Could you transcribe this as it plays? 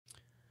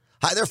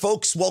Hi there,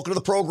 folks. Welcome to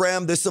the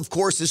program. This, of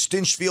course, is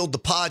Stinchfield, the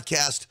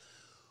podcast.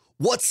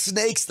 What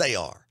snakes they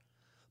are.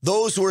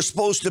 Those who are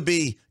supposed to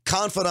be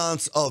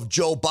confidants of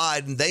Joe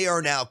Biden, they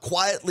are now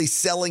quietly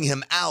selling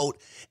him out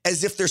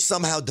as if they're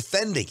somehow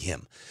defending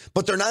him.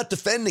 But they're not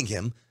defending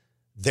him.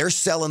 They're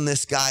selling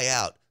this guy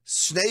out.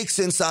 Snakes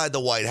inside the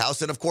White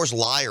House and, of course,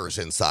 liars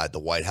inside the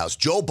White House.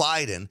 Joe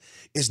Biden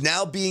is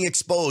now being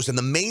exposed, and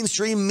the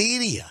mainstream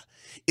media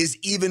is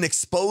even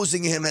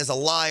exposing him as a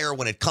liar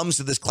when it comes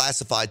to this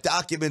classified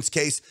documents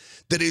case,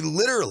 that he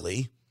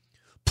literally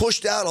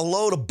pushed out a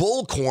load of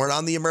bullcorn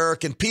on the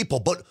American people.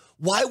 But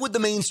why would the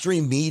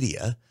mainstream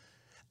media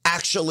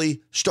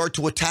actually start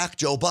to attack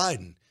Joe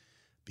Biden?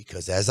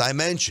 Because as I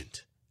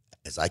mentioned,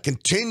 as I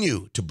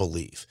continue to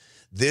believe,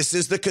 this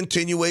is the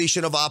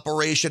continuation of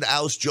Operation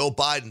Oust Joe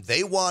Biden.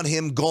 They want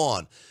him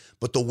gone.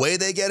 But the way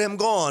they get him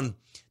gone,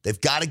 they've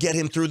got to get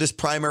him through this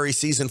primary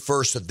season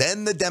first, so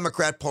then the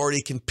Democrat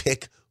Party can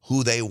pick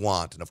who they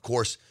want. And, of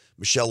course,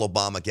 Michelle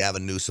Obama,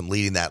 Gavin Newsom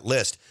leading that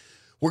list.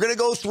 We're going to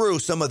go through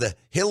some of the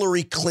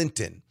Hillary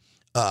Clinton,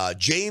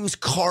 James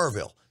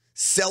Carville,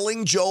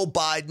 selling Joe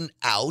Biden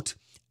out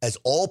as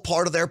all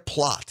part of their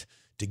plot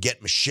to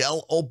get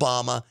Michelle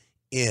Obama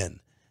in.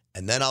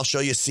 And then I'll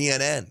show you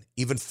CNN,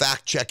 even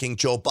fact-checking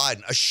Joe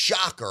Biden. A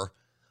shocker,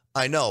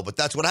 I know, but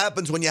that's what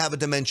happens when you have a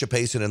dementia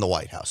patient in the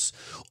White House.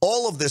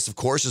 All of this, of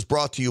course, is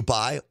brought to you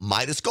by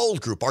Midas Gold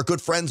Group. Our good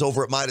friends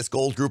over at Midas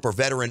Gold Group are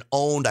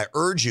veteran-owned. I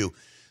urge you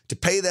to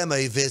pay them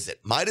a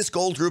visit.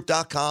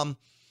 MidasGoldGroup.com.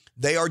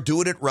 They are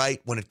doing it right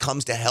when it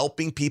comes to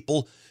helping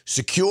people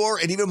secure,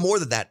 and even more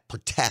than that,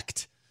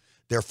 protect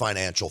their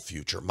financial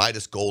future.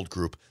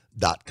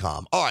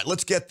 MidasGoldGroup.com. All right,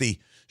 let's get the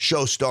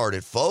show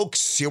started,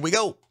 folks. Here we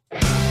go.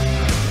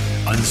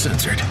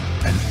 Uncensored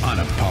and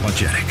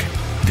unapologetic.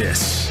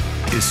 This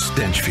is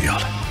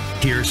Stinchfield.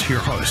 Here's your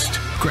host,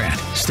 Grant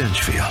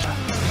Stinchfield.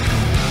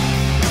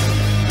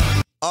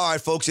 All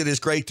right, folks, it is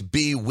great to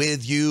be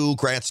with you.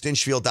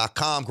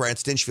 GrantStinchfield.com,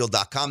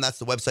 GrantStinchfield.com. That's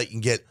the website. You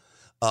can get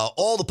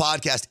all the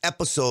podcast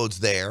episodes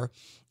there,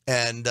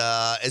 and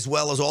as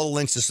well as all the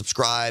links to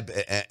subscribe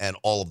and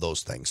all of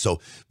those things. So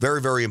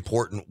very, very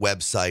important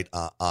website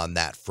on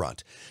that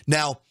front.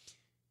 Now,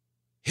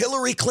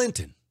 Hillary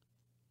Clinton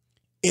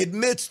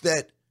admits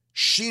that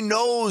she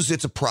knows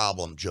it's a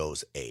problem,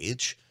 Joe's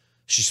age.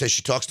 She says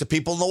she talks to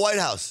people in the White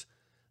House.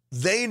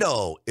 They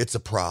know it's a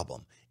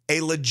problem.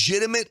 A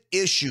legitimate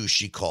issue,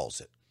 she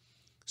calls it.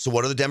 So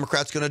what are the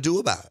Democrats going to do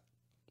about it?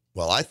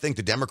 Well, I think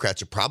the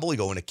Democrats are probably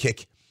going to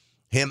kick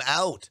him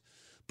out.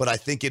 But I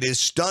think it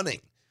is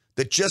stunning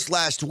that just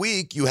last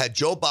week you had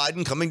Joe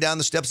Biden coming down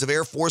the steps of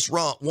Air Force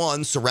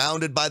One,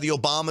 surrounded by the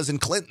Obamas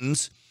and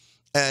Clintons.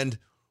 And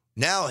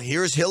now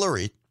here's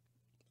Hillary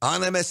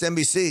on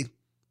MSNBC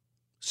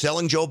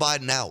selling Joe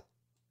Biden out.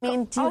 I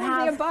mean, do you all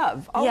of the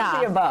above. All of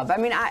the above. I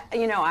mean,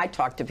 I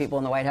talk to people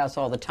in the White House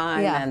all the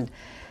time, and,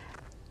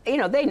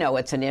 they know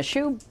it's an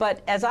issue.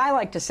 But as I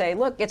like to say,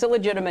 look, it's a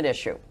legitimate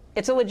issue.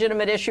 It's a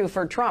legitimate issue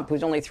for Trump,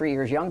 who's only 3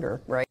 years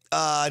younger, right?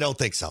 I don't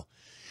think so.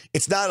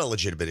 It's not a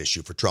legitimate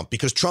issue for Trump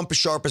because Trump is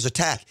sharp as a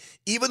tack.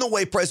 Even the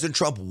way President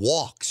Trump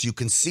walks, you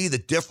can see the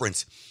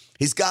difference.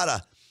 He's got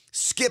a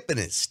skip in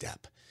his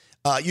step.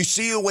 You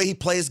see the way he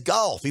plays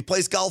golf. He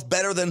plays golf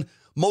better than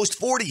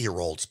most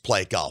 40-year-olds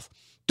play golf.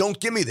 Don't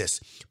give me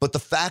this. But the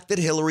fact that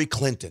Hillary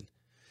Clinton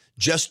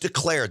just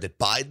declared that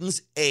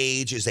Biden's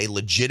age is a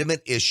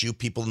legitimate issue,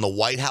 people in the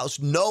White House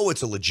know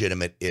it's a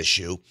legitimate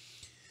issue,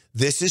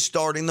 this is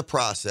starting the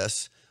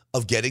process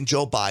of getting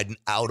Joe Biden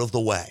out of the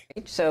way.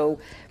 So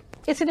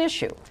it's an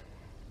issue.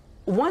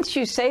 Once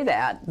you say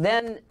that,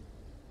 then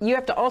you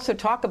have to also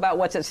talk about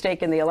what's at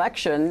stake in the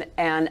election.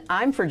 And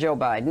I'm for Joe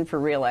Biden for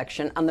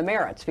re-election on the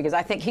merits, because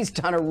I think he's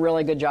done a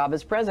really good job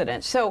as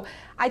president. So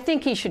I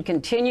think he should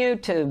continue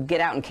to get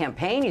out and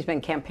campaign. He's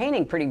been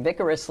campaigning pretty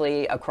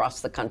vigorously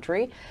across the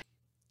country.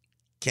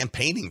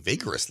 Campaigning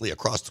vigorously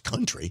across the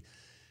country?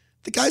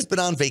 The guy's been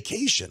on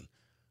vacation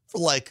for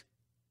like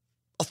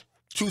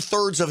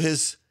two-thirds of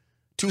his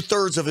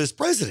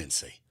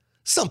presidency.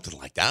 Something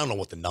like that. I don't know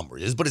what the number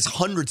is, but it's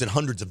hundreds and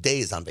hundreds of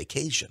days on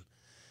vacation.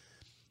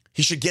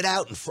 He should get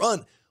out in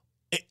front.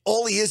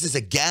 All he is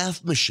a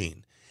gaffe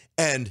machine.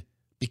 And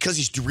because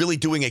he's really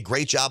doing a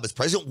great job as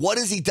president, what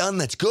has he done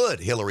that's good,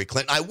 Hillary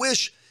Clinton? I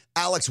wish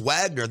Alex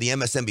Wagner, the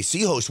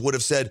MSNBC host, would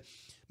have said,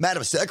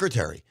 Madam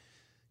Secretary,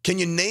 can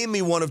you name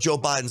me one of Joe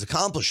Biden's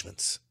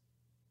accomplishments?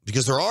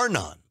 Because there are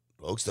none.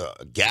 Folks, the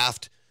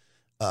gaffed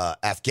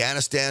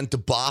Afghanistan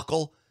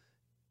debacle,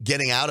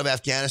 getting out of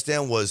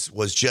Afghanistan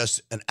was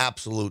just an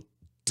absolute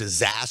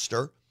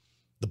disaster.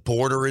 The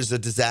border is a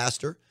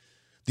disaster.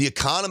 The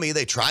economy,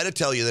 they try to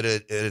tell you that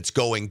it's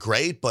going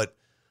great, but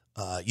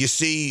you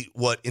see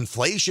what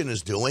inflation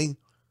is doing.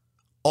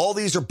 All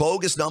these are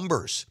bogus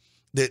numbers.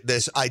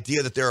 This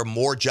idea that there are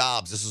more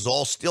jobs, this is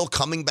all still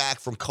coming back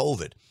from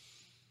COVID.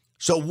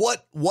 So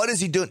what has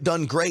he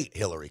done great,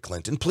 Hillary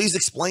Clinton? Please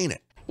explain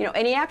it.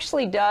 And he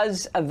actually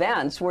does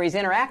events where he's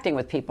interacting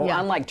with people,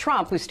 unlike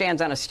Trump, who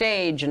stands on a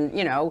stage and,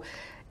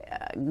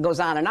 goes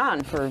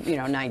on for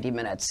 90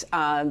 minutes.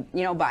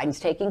 Biden's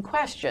taking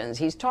questions.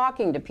 He's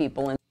talking to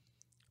people. And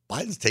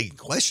Biden's taking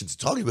questions,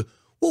 talking about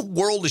what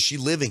world is she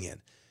living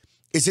in?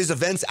 Is his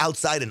events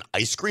outside an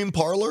ice cream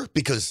parlor?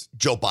 Because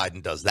Joe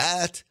Biden does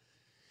that.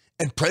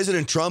 And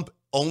President Trump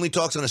only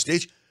talks on a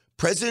stage.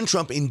 President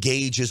Trump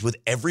engages with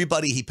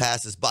everybody he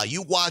passes by.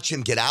 You watch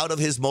him get out of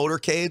his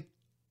motorcade,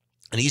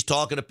 and he's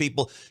talking to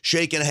people,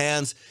 shaking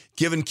hands,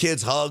 giving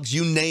kids hugs,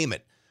 you name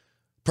it.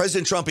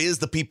 President Trump is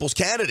the people's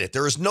candidate.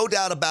 There is no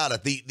doubt about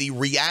it. The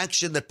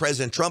reaction that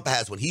President Trump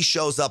has when he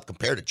shows up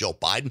compared to Joe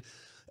Biden,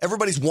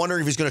 everybody's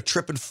wondering if he's going to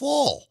trip and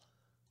fall.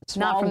 It's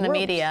not from the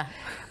media.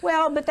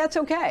 Well, but that's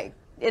okay.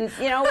 And,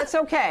 it's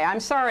okay. I'm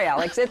sorry,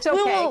 Alex. It's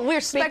okay. We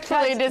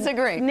respectfully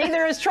disagree.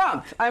 Neither is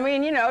Trump. I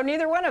mean,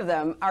 neither one of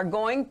them are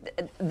going.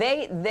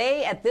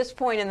 They at this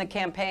point in the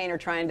campaign are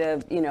trying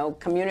to,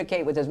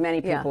 communicate with as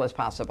many people as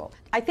possible.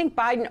 I think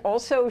Biden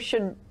also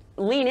should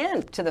lean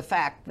in to the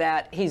fact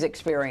that he's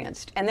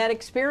experienced. And that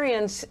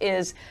experience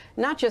is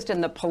not just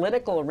in the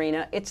political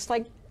arena. It's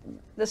like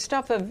the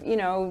stuff of,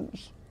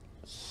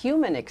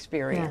 human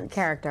experience.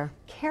 Yeah,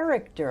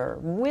 character,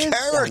 wisdom.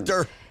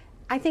 Character.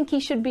 I think he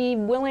should be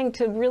willing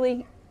to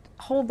really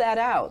hold that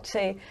out.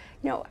 Say,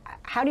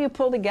 how do you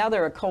pull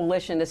together a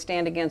coalition to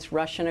stand against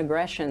Russian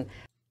aggression?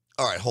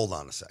 All right, hold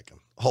on a second.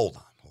 Hold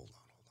on.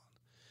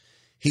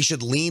 He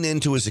should lean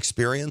into his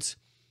experience.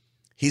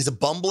 He's a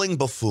bumbling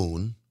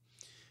buffoon.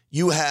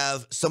 You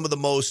have some of the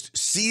most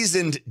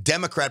seasoned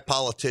Democrat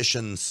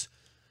politicians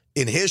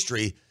in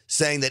history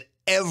saying that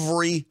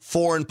every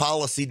foreign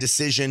policy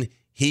decision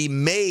he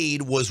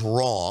made was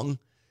wrong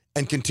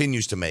and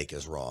continues to make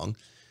is wrong.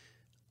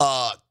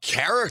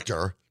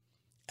 Character.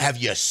 Have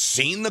you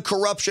seen the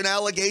corruption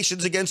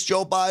allegations against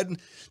Joe Biden?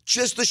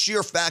 Just the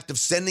sheer fact of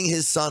sending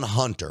his son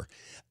Hunter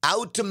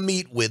out to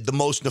meet with the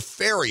most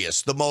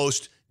nefarious, the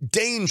most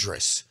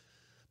dangerous,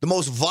 the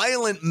most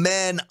violent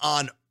men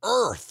on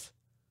earth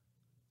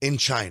in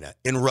China,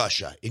 in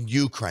Russia, in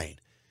Ukraine.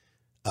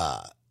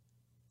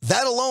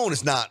 That alone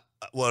is not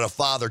what a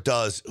father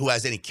does who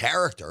has any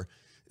character,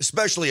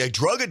 especially a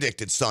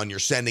drug-addicted son you're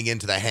sending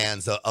into the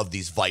hands of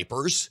these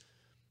vipers.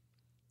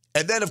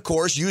 And then, of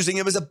course, using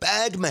him as a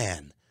bag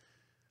man.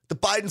 The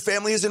Biden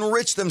family has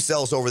enriched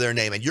themselves over their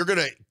name, and you're going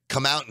to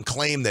come out and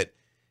claim that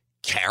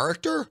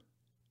character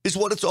is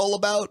what it's all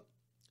about?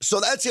 So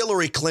that's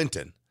Hillary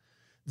Clinton,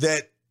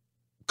 that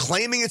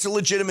claiming it's a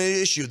legitimate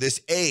issue,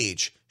 this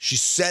age,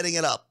 she's setting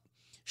it up.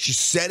 She's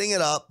setting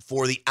it up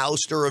for the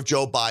ouster of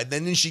Joe Biden,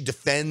 and then she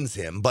defends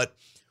him. But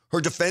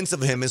her defense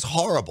of him is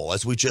horrible,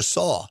 as we just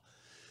saw.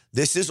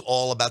 This is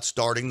all about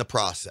starting the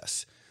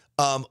process.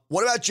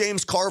 What about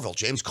James Carville?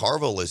 James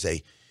Carville is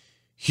a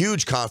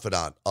huge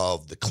confidant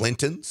of the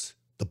Clintons,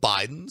 the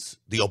Bidens,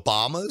 the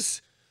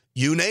Obamas,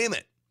 you name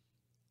it.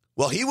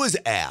 Well, he was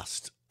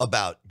asked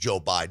about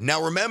Joe Biden.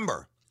 Now,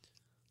 remember,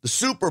 the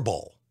Super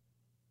Bowl.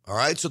 All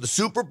right, so the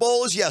Super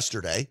Bowl is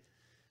yesterday.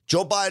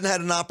 Joe Biden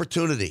had an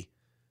opportunity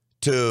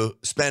to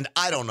spend,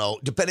 I don't know,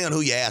 depending on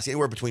who you ask,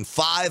 anywhere between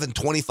 5 and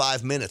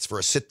 25 minutes for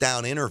a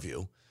sit-down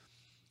interview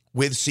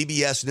with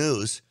CBS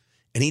News,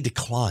 and he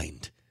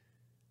declined.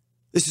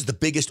 This is the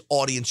biggest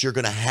audience you're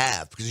going to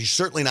have because you're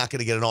certainly not going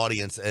to get an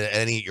audience at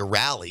any of your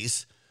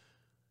rallies.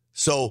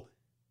 So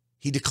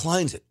he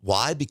declines it.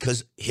 Why?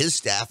 Because his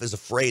staff is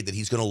afraid that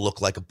he's going to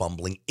look like a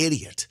bumbling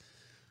idiot.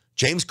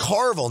 James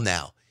Carville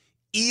now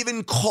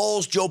even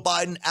calls Joe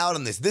Biden out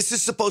on this. This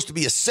is supposed to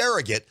be a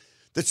surrogate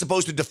that's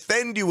supposed to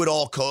defend you at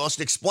all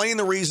costs, explain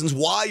the reasons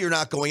why you're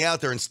not going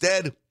out there.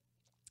 Instead,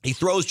 he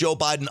throws Joe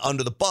Biden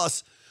under the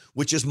bus,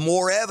 which is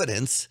more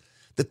evidence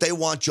that they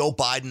want Joe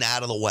Biden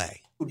out of the way.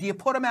 Do you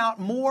put him out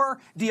more?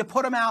 Do you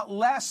put him out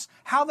less?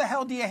 How the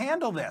hell do you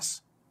handle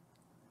this?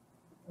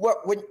 Well,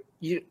 when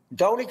you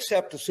don't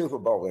accept a Super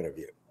Bowl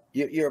interview,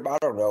 you're, I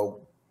don't know,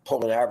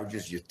 pulling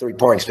averages, you're 3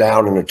 points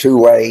down in a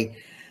two-way.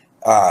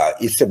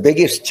 It's the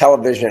biggest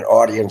television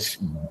audience,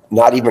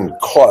 not even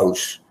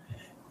close.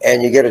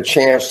 And you get a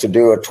chance to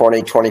do a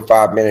 20,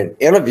 25-minute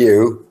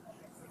interview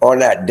on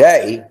that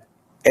day,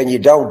 and you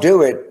don't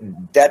do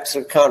it, that's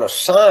a kind of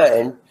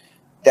sign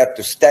that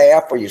the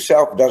staff or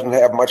yourself doesn't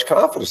have much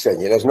confidence in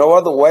you. There's no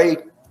other way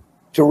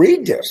to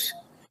read this.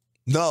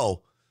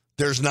 No,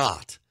 there's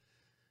not.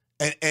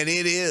 And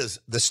it is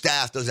the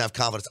staff doesn't have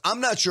confidence. I'm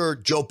not sure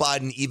Joe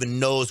Biden even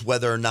knows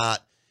whether or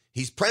not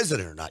he's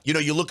president or not.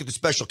 You look at the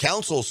special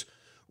counsel's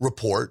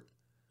report.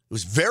 It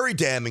was very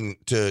damning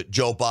to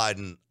Joe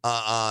Biden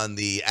on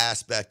the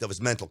aspect of his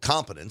mental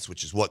competence,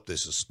 which is what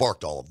this has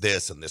sparked all of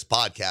this and this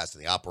podcast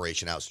and the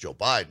Operation House Joe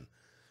Biden.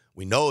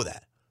 We know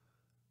that.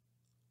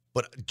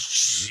 But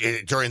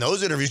during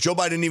those interviews, Joe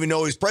Biden didn't even know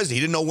he was president.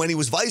 He didn't know when he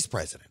was vice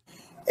president.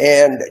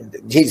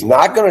 And he's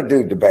not going to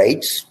do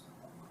debates.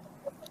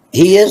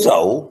 He is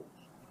old.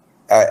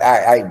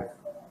 I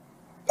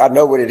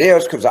know what it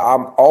is because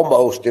I'm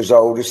almost as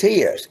old as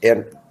he is.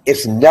 And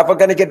it's never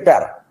going to get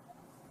better.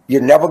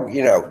 You never,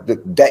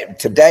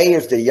 today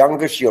is the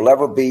youngest you'll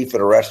ever be for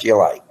the rest of your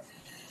life.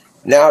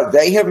 Now,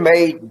 they have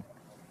made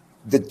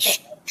the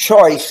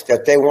choice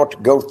that they want to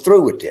go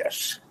through with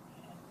this.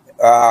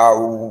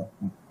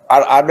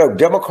 I know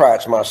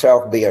Democrats,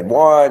 myself being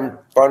one,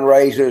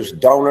 fundraisers,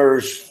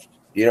 donors,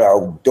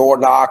 door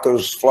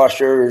knockers,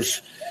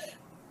 flushers,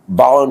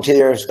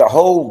 volunteers, the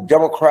whole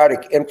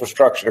democratic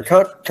infrastructure of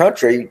the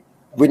country,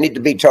 we need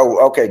to be told,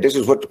 okay, this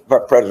is what the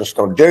president's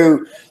going to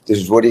do. This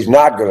is what he's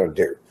not going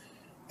to do.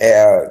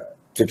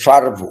 To try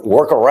to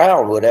work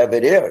around whatever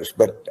it is.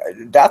 But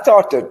I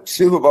thought the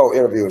Super Bowl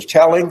interview was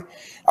telling.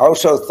 I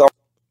also thought.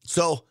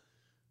 So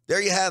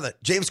there you have it.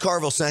 James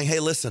Carville saying, hey,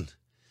 listen,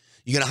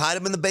 you're going to hide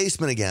him in the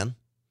basement again.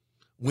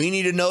 We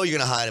need to know you're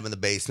going to hide him in the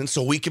basement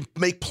so we can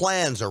make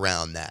plans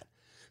around that.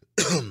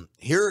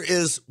 Here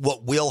is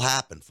what will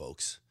happen,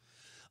 folks.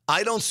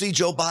 I don't see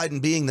Joe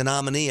Biden being the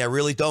nominee. I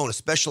really don't,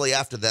 especially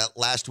after that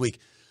last week.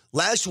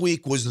 Last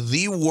week was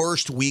the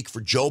worst week for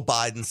Joe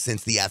Biden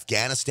since the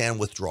Afghanistan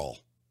withdrawal.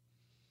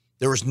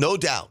 There was no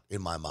doubt in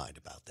my mind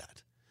about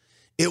that.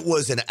 It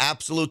was an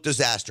absolute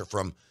disaster,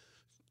 from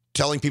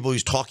telling people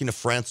he's talking to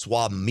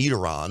Francois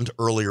Mitterrand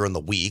earlier in the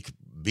week.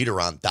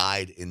 Mitterrand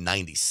died in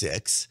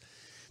 96.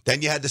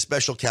 Then you had the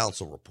special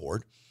counsel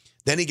report.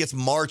 Then he gets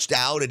marched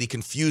out and he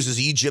confuses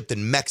Egypt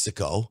and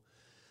Mexico.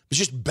 It's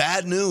just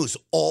bad news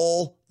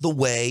all the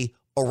way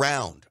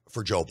around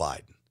for Joe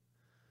Biden.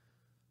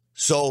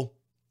 So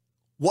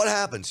what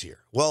happens here?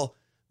 Well,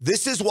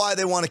 this is why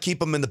they want to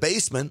keep him in the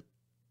basement.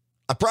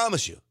 I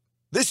promise you.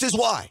 This is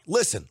why.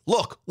 Listen,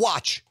 look,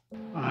 watch.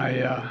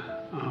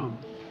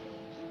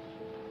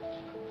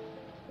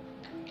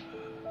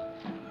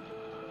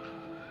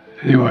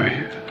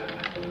 Anyway,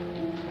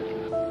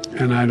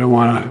 and I don't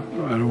want to,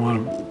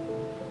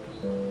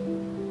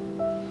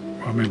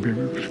 well, maybe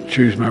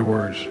choose my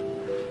words.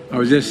 I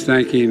was just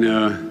thinking,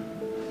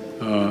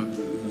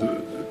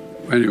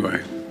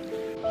 anyway,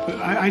 but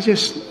I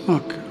just,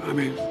 look, I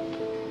mean,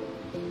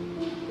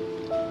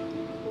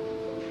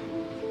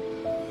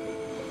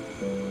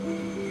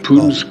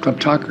 Putin's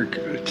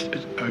kleptocracy,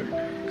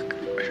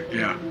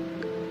 yeah.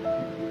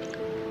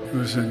 It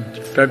was in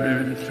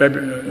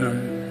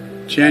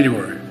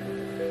January,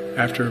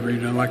 after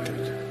being elected.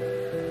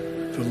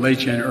 The late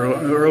January,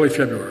 early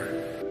February.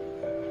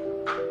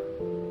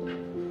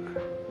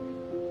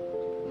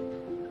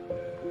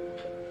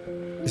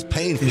 It's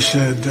painful. He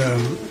said,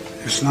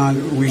 it's not,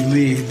 we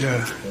lead,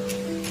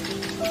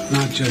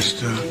 not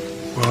just,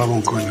 well, I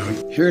won't go into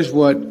it. Here's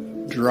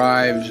what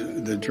drives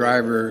the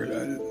driver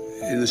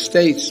in the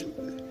states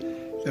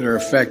that are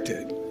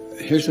affected.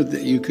 Here's what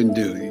you can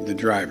do, the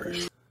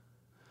drivers.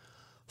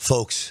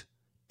 Folks,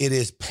 it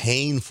is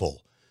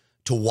painful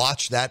to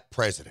watch that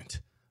president,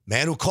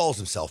 man who calls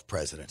himself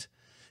president,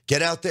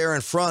 get out there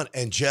in front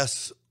and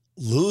just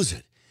lose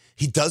it.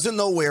 He doesn't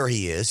know where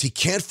he is. He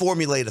can't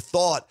formulate a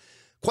thought.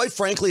 Quite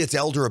frankly, it's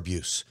elder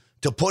abuse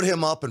to put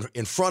him up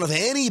in front of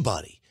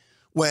anybody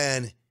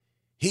when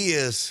he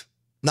is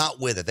not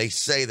with it. They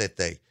say that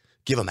they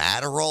give him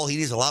Adderall. He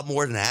needs a lot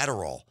more than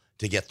Adderall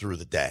to get through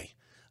the day.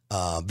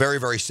 Very,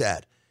 very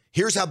sad.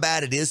 Here's how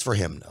bad it is for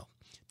him, though.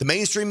 The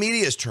mainstream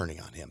media is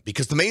turning on him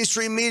because the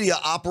mainstream media,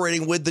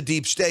 operating with the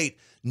deep state,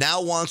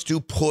 now wants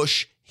to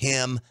push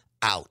him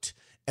out.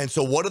 And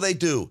so what do they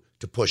do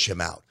to push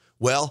him out?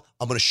 Well,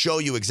 I'm going to show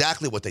you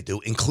exactly what they do,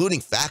 including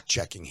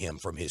fact-checking him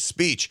from his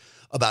speech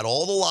about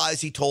all the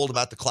lies he told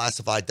about the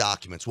classified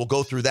documents. We'll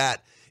go through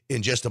that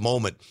in just a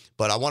moment.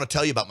 But I want to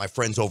tell you about my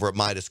friends over at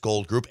Midas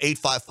Gold Group,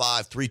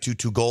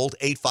 855-322-GOLD,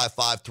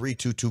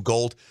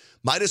 855-322-GOLD,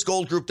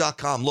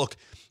 MidasGoldGroup.com. Look,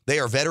 they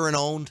are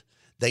veteran-owned.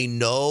 They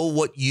know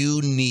what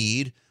you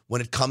need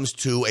when it comes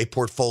to a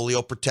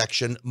portfolio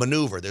protection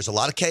maneuver. There's a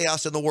lot of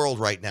chaos in the world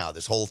right now.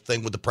 This whole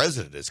thing with the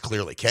president is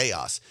clearly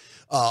chaos.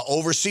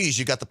 Overseas,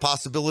 you got the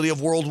possibility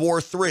of World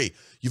War III.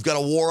 You've got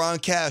a war on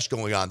cash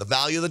going on. The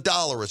value of the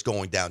dollar is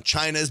going down.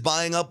 China is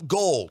buying up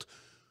gold.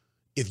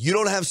 If you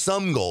don't have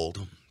some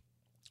gold,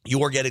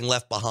 you are getting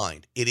left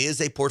behind. It is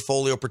a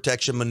portfolio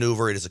protection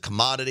maneuver. It is a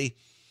commodity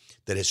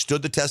that has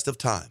stood the test of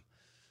time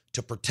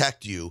to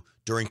protect you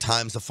during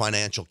times of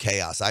financial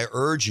chaos. I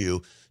urge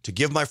you to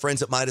give my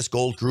friends at Midas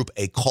Gold Group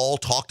a call.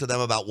 Talk to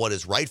them about what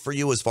is right for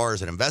you as far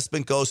as an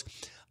investment goes.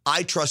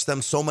 I trust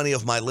them. So many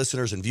of my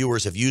listeners and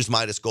viewers have used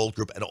Midas Gold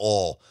Group and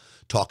all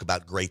talk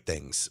about great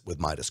things with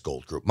Midas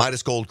Gold Group.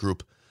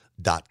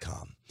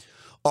 MidasGoldGroup.com.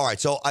 All right,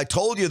 so I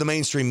told you the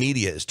mainstream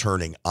media is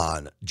turning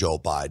on Joe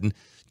Biden.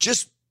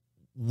 Just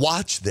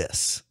watch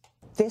this.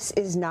 This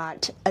is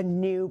not a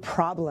new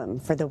problem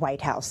for the White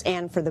House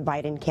and for the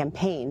Biden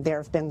campaign.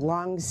 There have been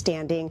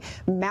long-standing,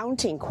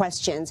 mounting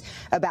questions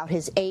about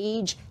his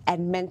age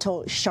and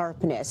mental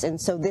sharpness. And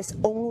so this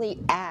only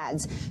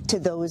adds to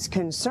those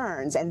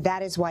concerns. And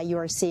that is why you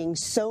are seeing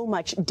so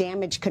much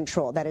damage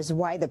control. That is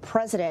why the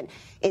president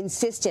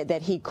insisted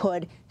that he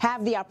could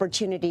have the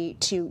opportunity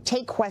to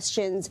take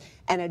questions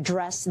and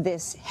address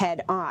this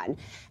head on.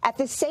 At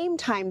the same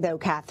time, though,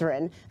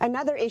 Catherine,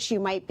 another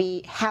issue might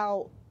be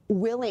how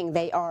willing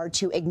they are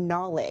to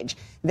acknowledge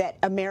that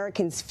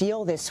Americans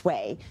feel this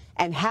way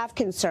and have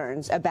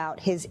concerns about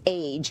his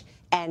age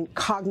and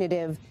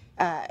cognitive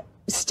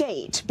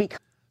state.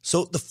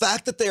 So the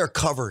fact that they are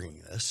covering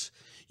this,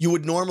 you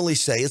would normally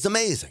say, is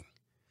amazing.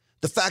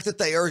 The fact that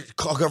they are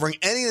covering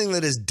anything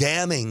that is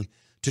damning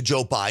to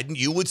Joe Biden,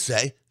 you would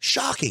say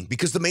shocking,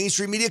 because the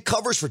mainstream media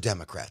covers for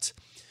Democrats.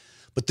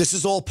 But this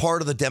is all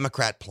part of the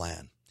Democrat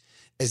plan.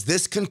 As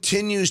this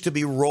continues to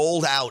be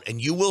rolled out, and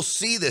you will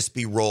see this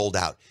be rolled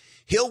out,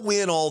 he'll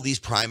win all these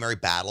primary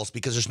battles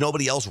because there's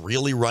nobody else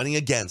really running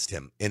against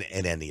him in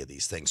any of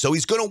these things. So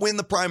he's going to win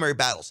the primary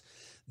battles.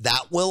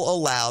 That will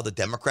allow the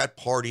Democrat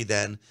Party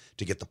then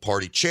to get the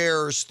party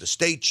chairs, the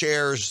state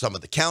chairs, some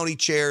of the county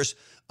chairs,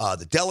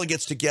 the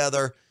delegates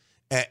together,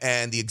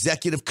 and the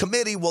executive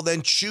committee will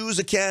then choose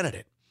a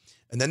candidate.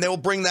 And then they will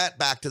bring that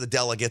back to the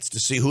delegates to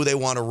see who they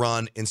want to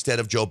run instead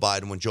of Joe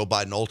Biden, when Joe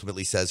Biden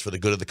ultimately says, for the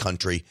good of the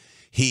country,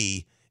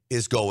 he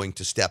is going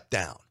to step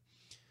down.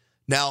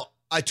 Now,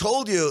 I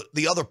told you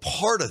the other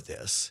part of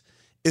this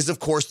is, of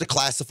course, the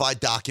classified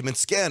document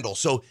scandal.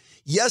 So,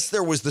 yes,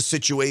 there was the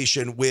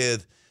situation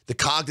with the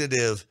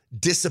cognitive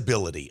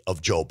disability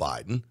of Joe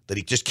Biden, that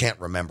he just can't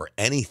remember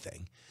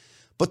anything.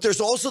 But there's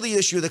also the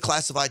issue of the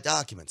classified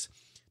documents.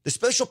 The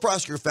special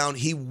prosecutor found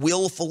he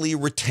willfully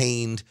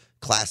retained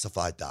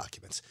classified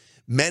documents.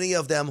 Many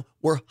of them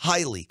were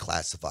highly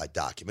classified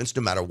documents,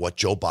 no matter what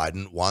Joe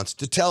Biden wants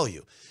to tell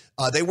you.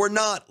 They were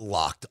not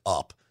locked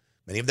up.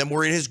 Many of them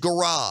were in his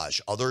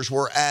garage. Others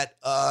were at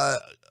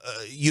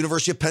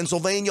University of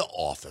Pennsylvania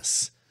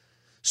office.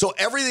 So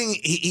everything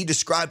he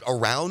described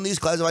around these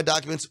classified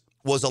documents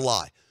was a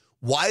lie.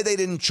 Why they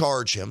didn't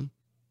charge him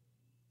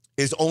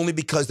is only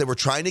because they were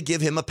trying to give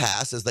him a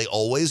pass, as they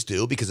always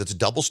do, because it's a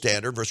double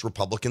standard versus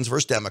Republicans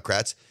versus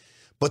Democrats.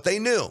 But they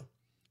knew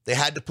they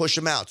had to push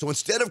him out. So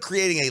instead of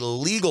creating a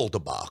legal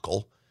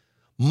debacle,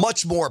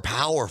 much more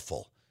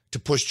powerful to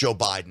push Joe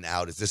Biden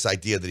out is this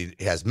idea that he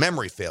has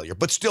memory failure.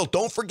 But still,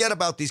 don't forget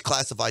about these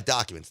classified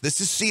documents.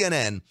 This is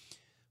CNN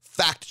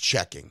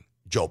fact-checking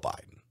Joe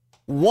Biden.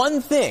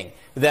 One thing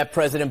that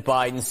President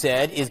Biden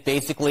said is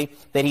basically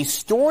that he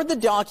stored the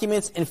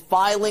documents in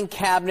filing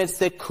cabinets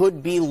that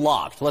could be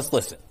locked. Let's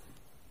listen.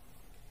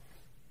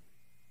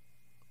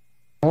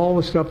 All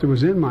the stuff that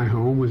was in my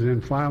home was in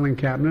filing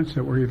cabinets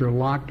that were either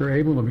locked or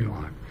able to be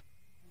locked.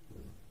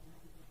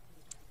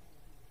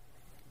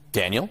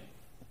 Daniel?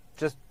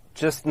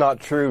 Just not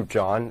true,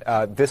 John.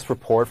 This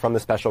report from the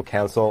special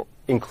counsel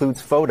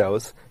includes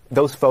photos.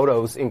 Those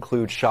photos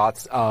include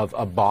shots of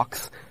a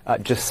box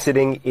just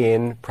sitting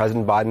in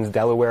President Biden's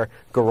Delaware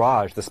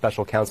garage. The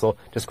special counsel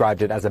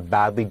described it as a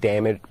badly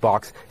damaged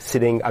box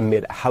sitting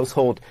amid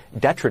household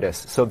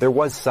detritus. So there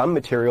was some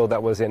material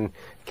that was in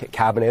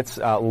cabinets,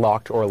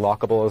 locked or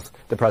lockable, as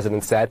the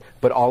president said,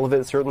 but all of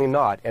it certainly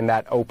not. And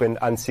that open,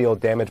 unsealed,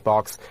 damaged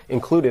box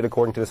included,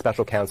 according to the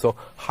special counsel,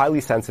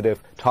 highly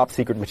sensitive, top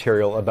secret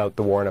material about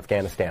the war in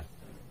Afghanistan.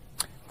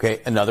 Okay,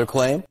 another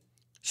claim?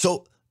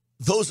 So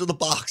those are the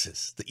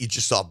boxes that you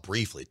just saw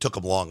briefly. It took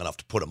them long enough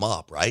to put them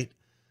up, right?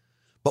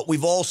 But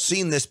we've all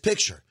seen this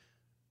picture.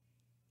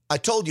 I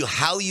told you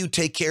how you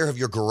take care of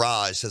your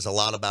garage says a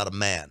lot about a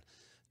man.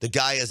 The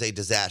guy is a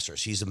disaster.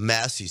 He's a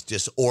mess. He's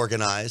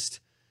disorganized.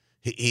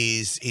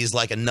 He's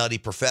like a nutty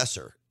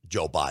professor,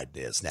 Joe Biden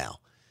is now.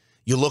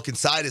 You look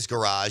inside his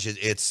garage,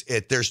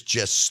 there's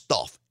just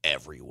stuff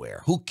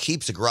everywhere. Who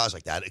keeps a garage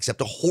like that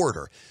except a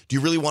hoarder? Do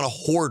you really want a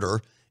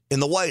hoarder in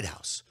the White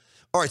House?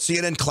 All right,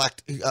 CNN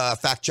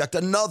fact-checked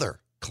another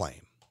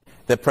claim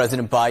that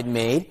President Biden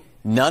made.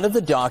 None of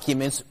the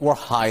documents were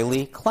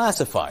highly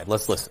classified.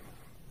 Let's listen.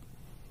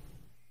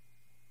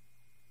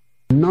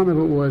 None of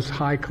it was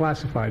high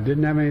classified.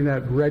 Didn't have any of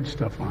that red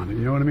stuff on it.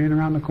 You know what I mean?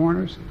 Around the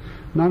corners?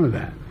 None of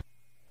that.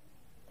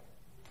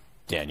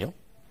 Daniel?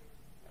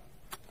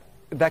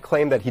 That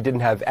claim that he didn't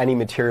have any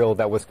material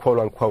that was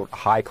quote-unquote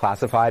high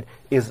classified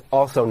is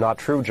also not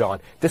true, John.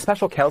 The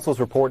special counsel's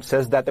report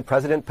says that the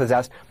president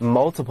possessed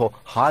multiple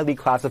highly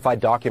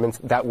classified documents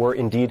that were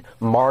indeed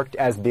marked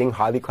as being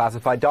highly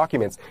classified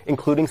documents,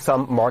 including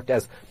some marked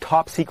as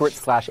top secret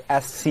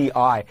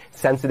 /SCI,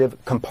 sensitive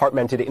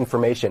compartmented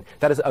information.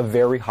 That is a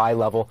very high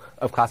level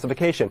of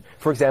classification.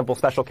 For example,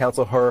 special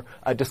counsel Hur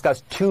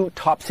discussed 2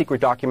 top secret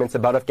documents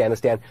about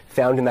Afghanistan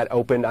found in that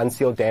open,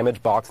 unsealed,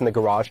 damaged box in the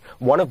garage,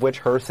 one of which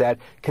Hur said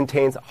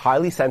contains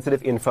highly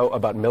sensitive info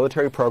about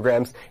military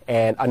programs,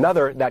 and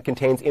another that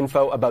contains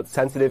info about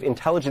sensitive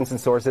intelligence and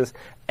sources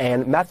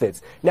and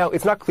methods. Now,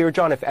 it's not clear,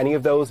 John, if any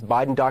of those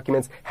Biden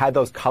documents had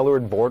those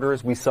colored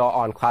borders we saw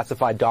on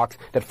classified docs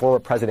that former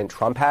President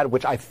Trump had,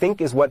 which I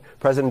think is what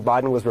President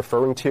Biden was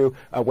referring to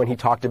when he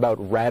talked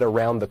about red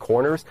around the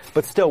corners.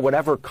 But still,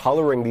 whatever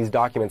coloring these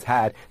documents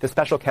had, the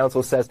special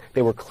counsel says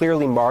they were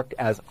clearly marked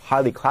as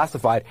highly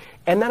classified.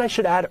 And then I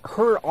should add,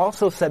 Hur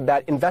also said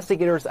that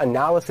investigators'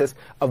 analysis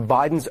of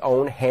Biden's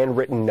own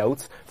handwritten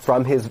notes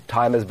from his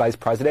time as vice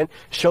president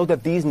showed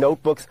that these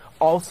notebooks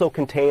also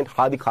contained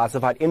highly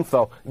classified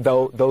info,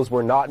 though those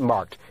were not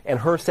marked. And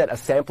Hur said a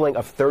sampling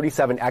of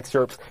 37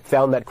 excerpts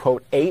found that,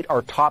 quote, 8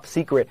 are top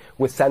secret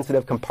with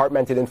sensitive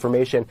compartmented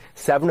information,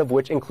 7 of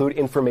which include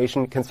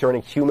information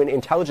concerning human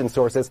intelligence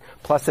sources,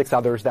 plus 6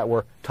 others that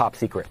were top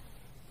secret.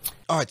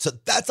 All right, so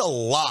that's a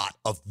lot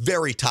of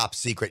very top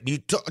secret. You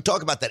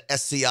talk about that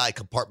SCI,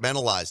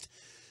 compartmentalized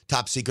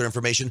top secret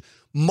information.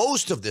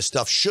 most of this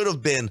stuff should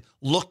have been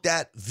looked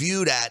at,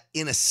 viewed at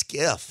in a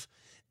SCIF,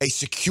 a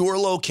secure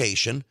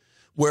location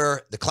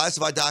where the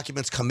classified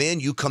documents come in,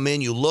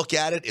 you look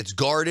at it, it's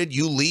guarded,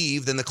 you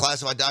leave, then the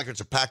classified documents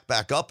are packed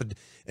back up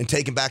and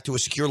taken back to a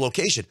secure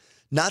location,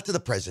 not to the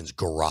president's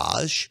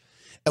garage.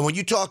 And when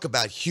you talk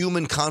about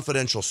human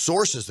confidential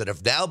sources that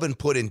have now been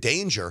put in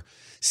danger,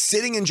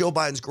 sitting in Joe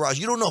Biden's garage,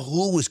 you don't know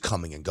who was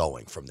coming and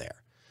going from there.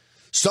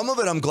 Some of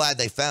it I'm glad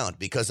they found,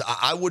 because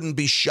I wouldn't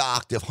be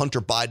shocked if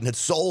Hunter Biden had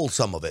sold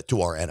some of it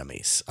to our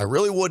enemies. I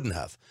really wouldn't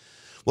have.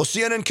 Well,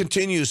 CNN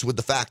continues with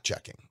the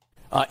fact-checking.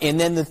 And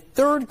then the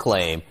third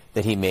claim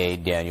that he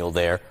made, Daniel,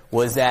 there,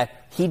 was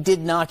that he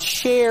did not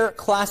share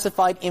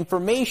classified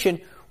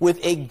information with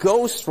a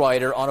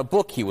ghostwriter on a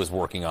book he was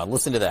working on.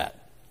 Listen to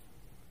that.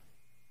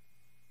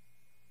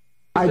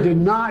 I did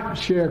not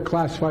share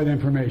classified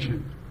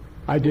information.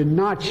 I did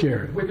not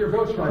share it. With your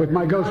ghostwriter? With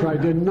my ghostwriter,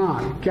 I did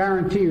not.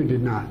 Guarantee you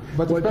did not.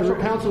 But the special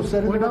counsel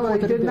said in the report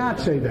he that did not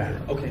say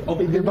that. Okay.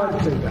 He did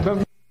not say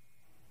that.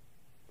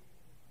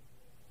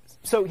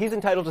 So he's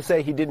entitled to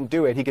say he didn't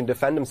do it. He can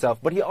defend himself.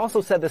 But he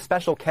also said the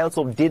special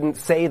counsel didn't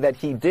say that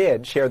he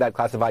did share that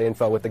classified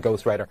info with the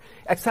ghostwriter.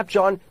 Except,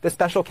 John, the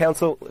special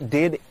counsel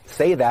did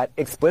say that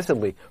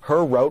explicitly.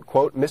 Her wrote,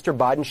 quote, Mr.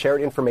 Biden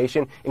shared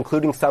information,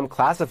 including some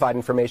classified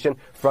information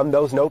from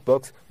those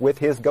notebooks with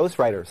his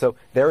ghostwriter. So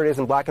there it is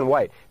in black and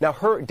white. Now,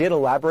 Her did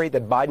elaborate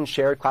that Biden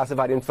shared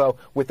classified info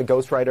with the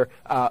ghostwriter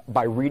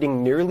by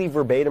reading nearly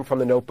verbatim from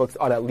the notebooks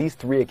on at least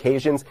 3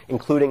 occasions,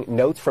 including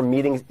notes from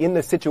meetings in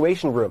the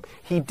Situation Room.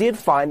 He did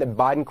find that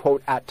Biden,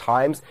 quote, at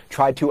times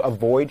tried to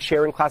avoid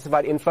sharing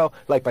classified info,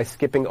 like by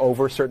skipping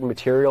over certain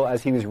material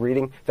as he was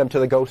reading them to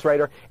the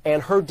ghostwriter.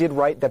 And Her did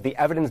write that the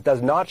evidence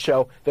does not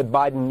show that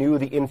Biden knew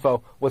the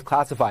info was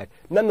classified.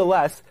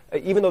 Nonetheless,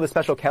 even though the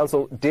special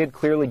counsel did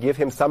clearly give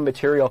him some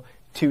material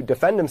to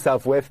defend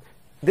himself with,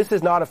 this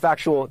is not a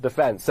factual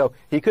defense. So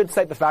he could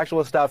cite the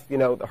factual stuff,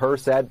 Her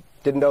said,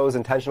 didn't know it was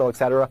intentional,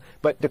 etc.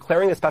 But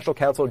declaring the special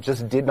counsel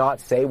just did not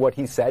say what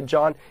he said,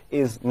 John,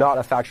 is not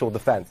a factual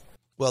defense.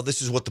 Well,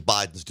 this is what the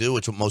Bidens do.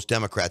 It's what most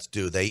Democrats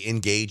do. They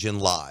engage in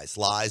lies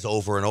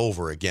over and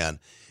over again.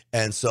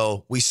 And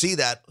so we see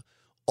that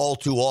all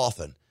too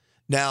often.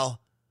 Now,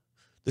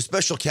 the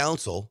special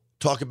counsel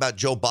talking about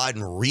Joe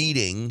Biden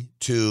reading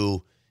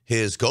to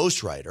his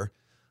ghostwriter.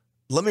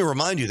 Let me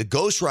remind you, the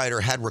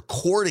ghostwriter had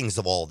recordings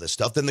of all this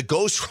stuff. Then the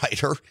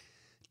ghostwriter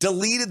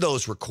deleted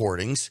those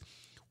recordings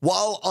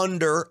while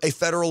under a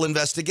federal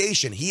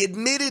investigation. He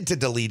admitted to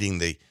deleting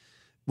the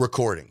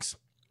recordings.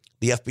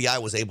 The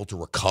FBI was able to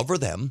recover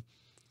them,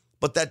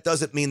 but that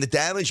doesn't mean the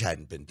damage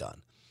hadn't been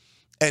done.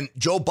 And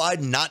Joe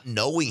Biden not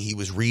knowing he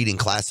was reading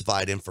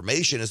classified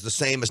information is the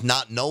same as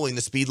not knowing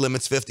the speed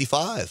limit's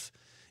 55.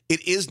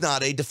 It is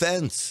not a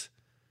defense.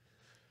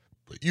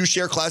 You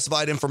share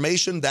classified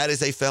information, that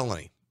is a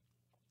felony.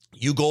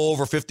 You go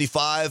over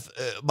 55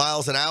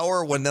 miles an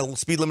hour when the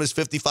speed limit is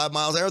 55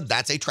 miles an hour,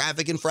 that's a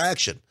traffic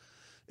infraction.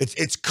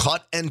 It's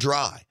cut and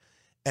dry.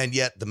 And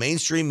yet the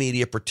mainstream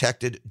media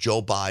protected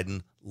Joe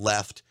Biden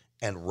left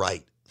and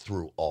right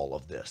through all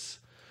of this.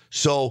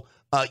 So,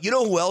 you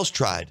know who else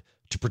tried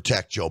to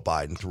protect Joe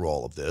Biden through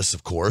all of this,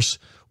 of course,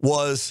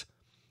 was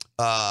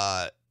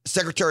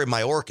Secretary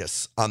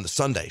Mayorkas on the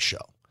Sunday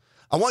show.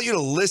 I want you to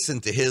listen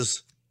to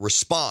his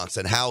response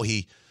and how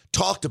he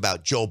talked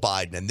about Joe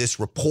Biden and this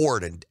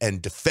report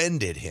and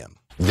defended him.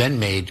 Then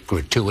made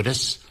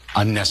gratuitous,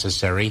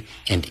 unnecessary,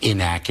 and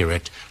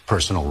inaccurate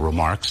personal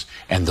remarks,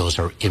 and those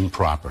are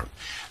improper.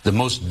 The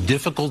most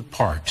difficult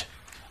part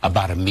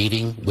about a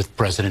meeting with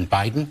President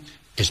Biden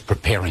is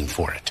preparing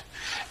for it,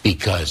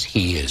 because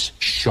he is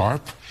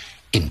sharp,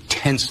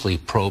 intensely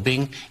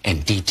probing,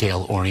 and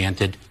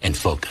detail-oriented and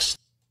focused.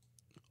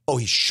 Oh,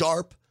 he's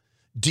sharp,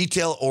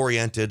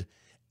 detail-oriented,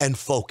 and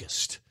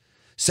focused.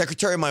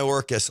 Secretary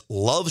Mayorkas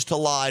loves to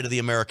lie to the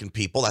American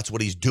people. That's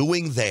what he's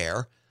doing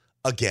there,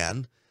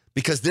 again,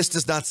 because this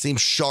does not seem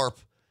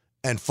sharp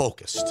and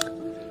focused.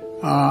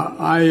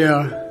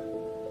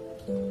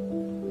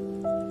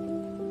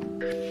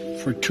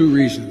 For 2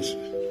 reasons.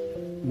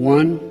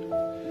 One,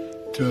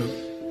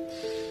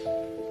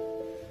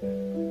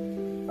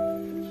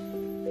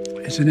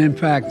 it's an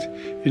impact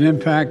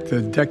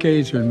that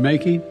decades are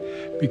making,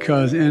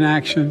 because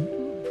inaction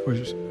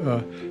was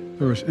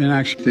there was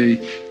inaction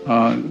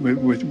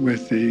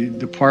with the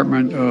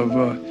Department of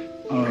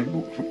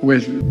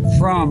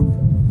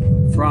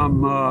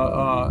from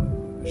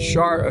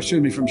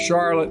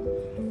Charlotte,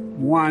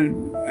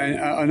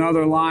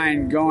 another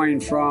line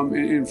going from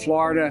in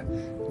Florida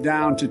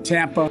down to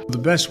Tampa. The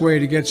best way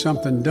to get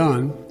something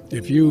done,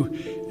 if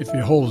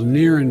it holds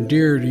near and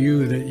dear to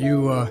you that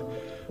you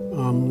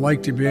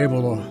like to be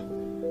able to,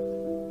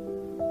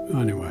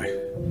 anyway.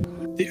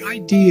 The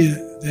idea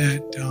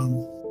that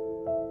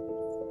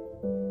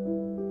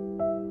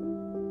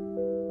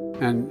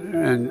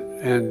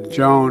and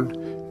Joan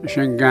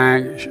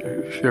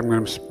Shingang, I'm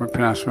going to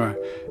pronounce right,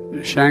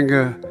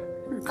 Shanga.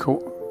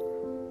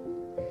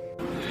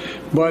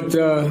 But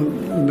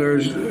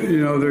there's,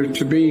 there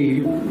to be,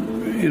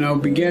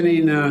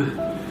 beginning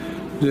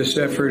this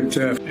effort,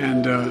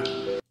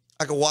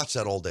 I could watch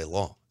that all day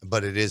long,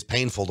 but it is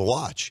painful to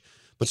watch.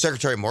 But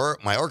Secretary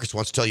Mayorkas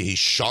wants to tell you he's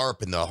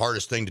sharp and the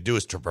hardest thing to do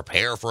is to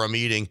prepare for a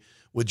meeting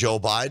with Joe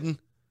Biden.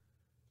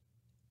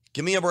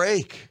 Give me a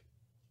break.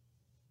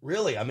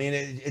 Really, I mean,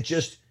 it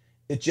just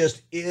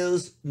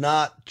is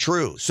not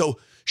true. So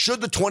should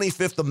the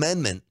 25th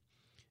Amendment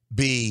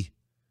be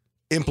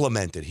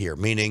implemented here,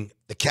 meaning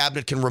the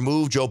cabinet can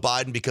remove Joe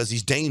Biden because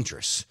he's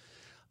dangerous?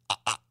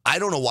 I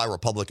don't know why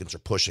Republicans are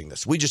pushing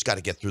this. We just got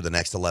to get through the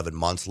next 11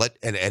 months.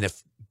 And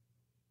if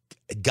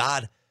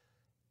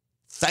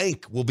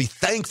we'll be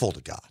thankful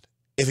to God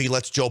if he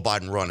lets Joe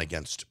Biden run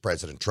against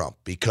President Trump,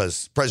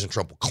 because President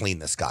Trump will clean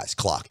this guy's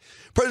clock.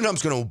 President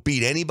Trump's going to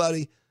beat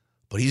anybody,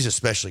 but he's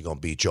especially going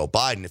to beat Joe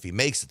Biden if he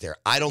makes it there.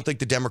 I don't think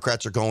the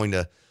Democrats are going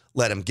to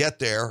let him get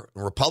there.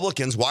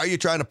 Republicans, why are you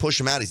trying to push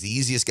him out? He's the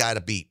easiest guy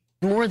to beat.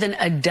 More than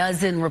a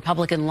dozen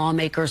Republican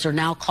lawmakers are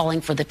now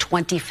calling for the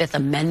 25th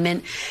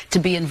Amendment to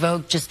be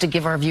invoked. Just to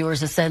give our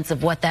viewers a sense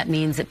of what that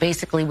means, it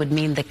basically would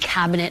mean the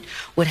cabinet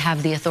would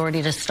have the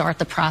authority to start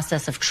the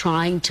process of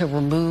trying to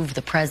remove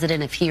the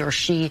president if he or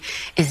she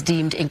is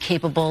deemed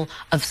incapable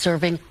of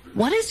serving.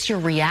 What is your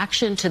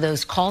reaction to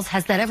those calls?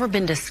 Has that ever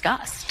been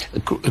discussed?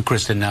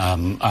 Kristen,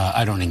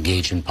 I don't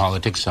engage in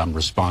politics. I'm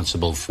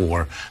responsible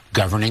for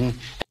governing.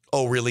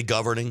 Oh, really,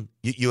 governing?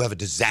 You have a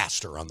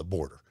disaster on the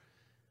border.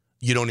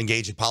 You don't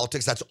engage in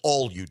politics. That's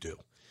all you do.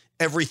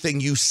 Everything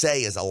you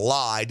say is a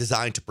lie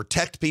designed to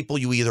protect people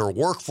you either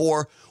work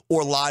for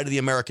or lie to the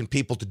American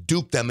people to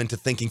dupe them into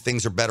thinking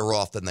things are better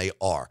off than they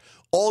are.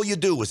 All you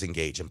do is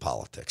engage in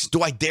politics.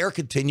 Do I dare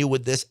continue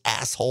with this,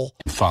 asshole?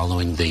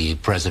 Following the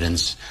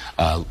president's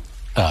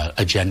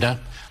agenda,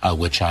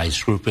 which I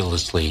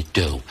scrupulously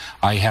do.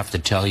 I have to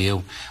tell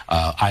you,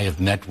 I have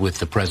met with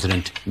the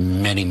president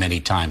many, many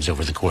times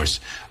over the course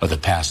of the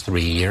past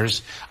 3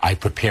 years. I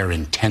prepare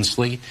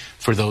intensely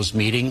for those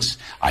meetings.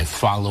 I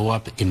follow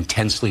up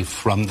intensely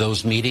from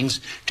those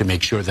meetings to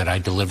make sure that I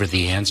deliver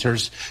the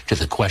answers to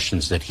the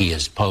questions that he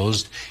has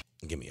posed.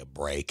 Give me a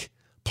break,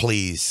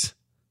 please.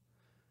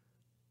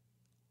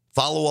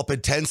 Follow up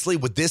intensely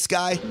with this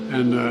guy?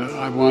 And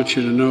I want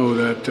you to know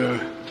that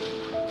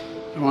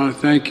I want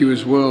to thank you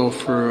as well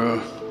for,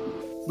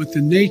 but the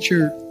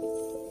nature,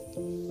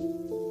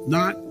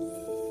 not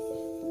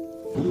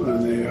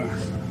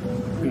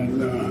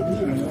and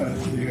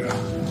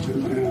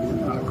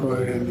I'll go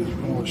ahead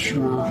and all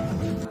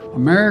shrine.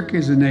 America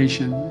is a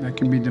nation that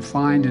can be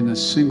defined in a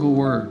single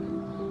word.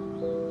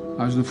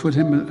 I was going to put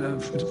him,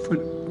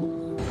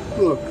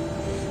 look,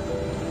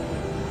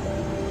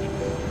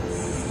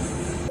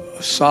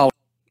 solid.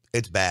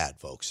 It's bad,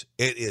 folks.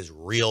 It is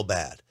real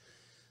bad.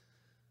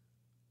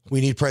 We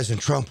need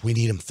President Trump. We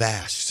need him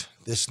fast.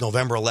 This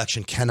November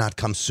election cannot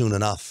come soon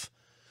enough.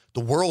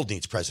 The world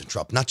needs President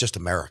Trump, not just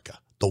America.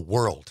 The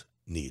world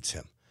needs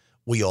him.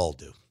 We all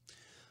do.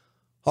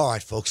 All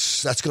right,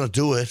 folks, that's going to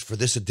do it for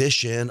this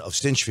edition of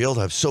Stinchfield.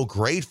 I'm so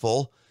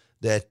grateful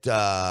that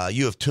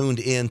you have tuned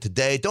in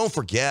today. Don't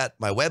forget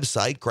my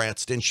website,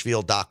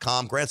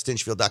 GrantStinchfield.com,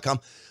 GrantStinchfield.com.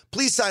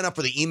 Please sign up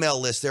for the email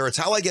list there. It's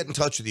how I get in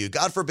touch with you.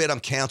 God forbid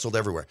I'm canceled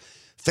everywhere.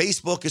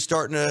 Facebook is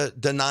starting to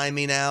deny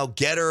me now.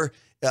 Getter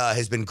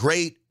has been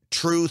great.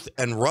 Truth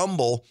and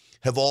Rumble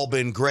have all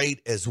been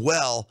great as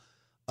well.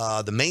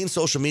 The main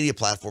social media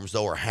platforms,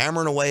 though, are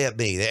hammering away at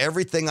me.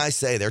 Everything I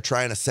say, they're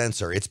trying to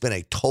censor. It's been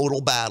a total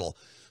battle.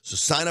 So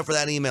sign up for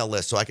that email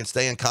list so I can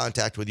stay in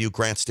contact with you.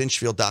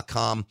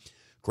 GrantStinchfield.com,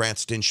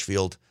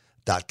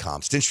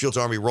 GrantStinchfield.com. Stinchfield's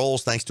Army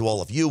rolls. Thanks to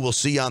all of you. We'll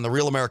see you on the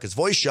Real America's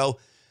Voice show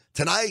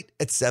tonight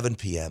at 7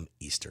 p.m.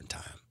 Eastern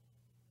Time.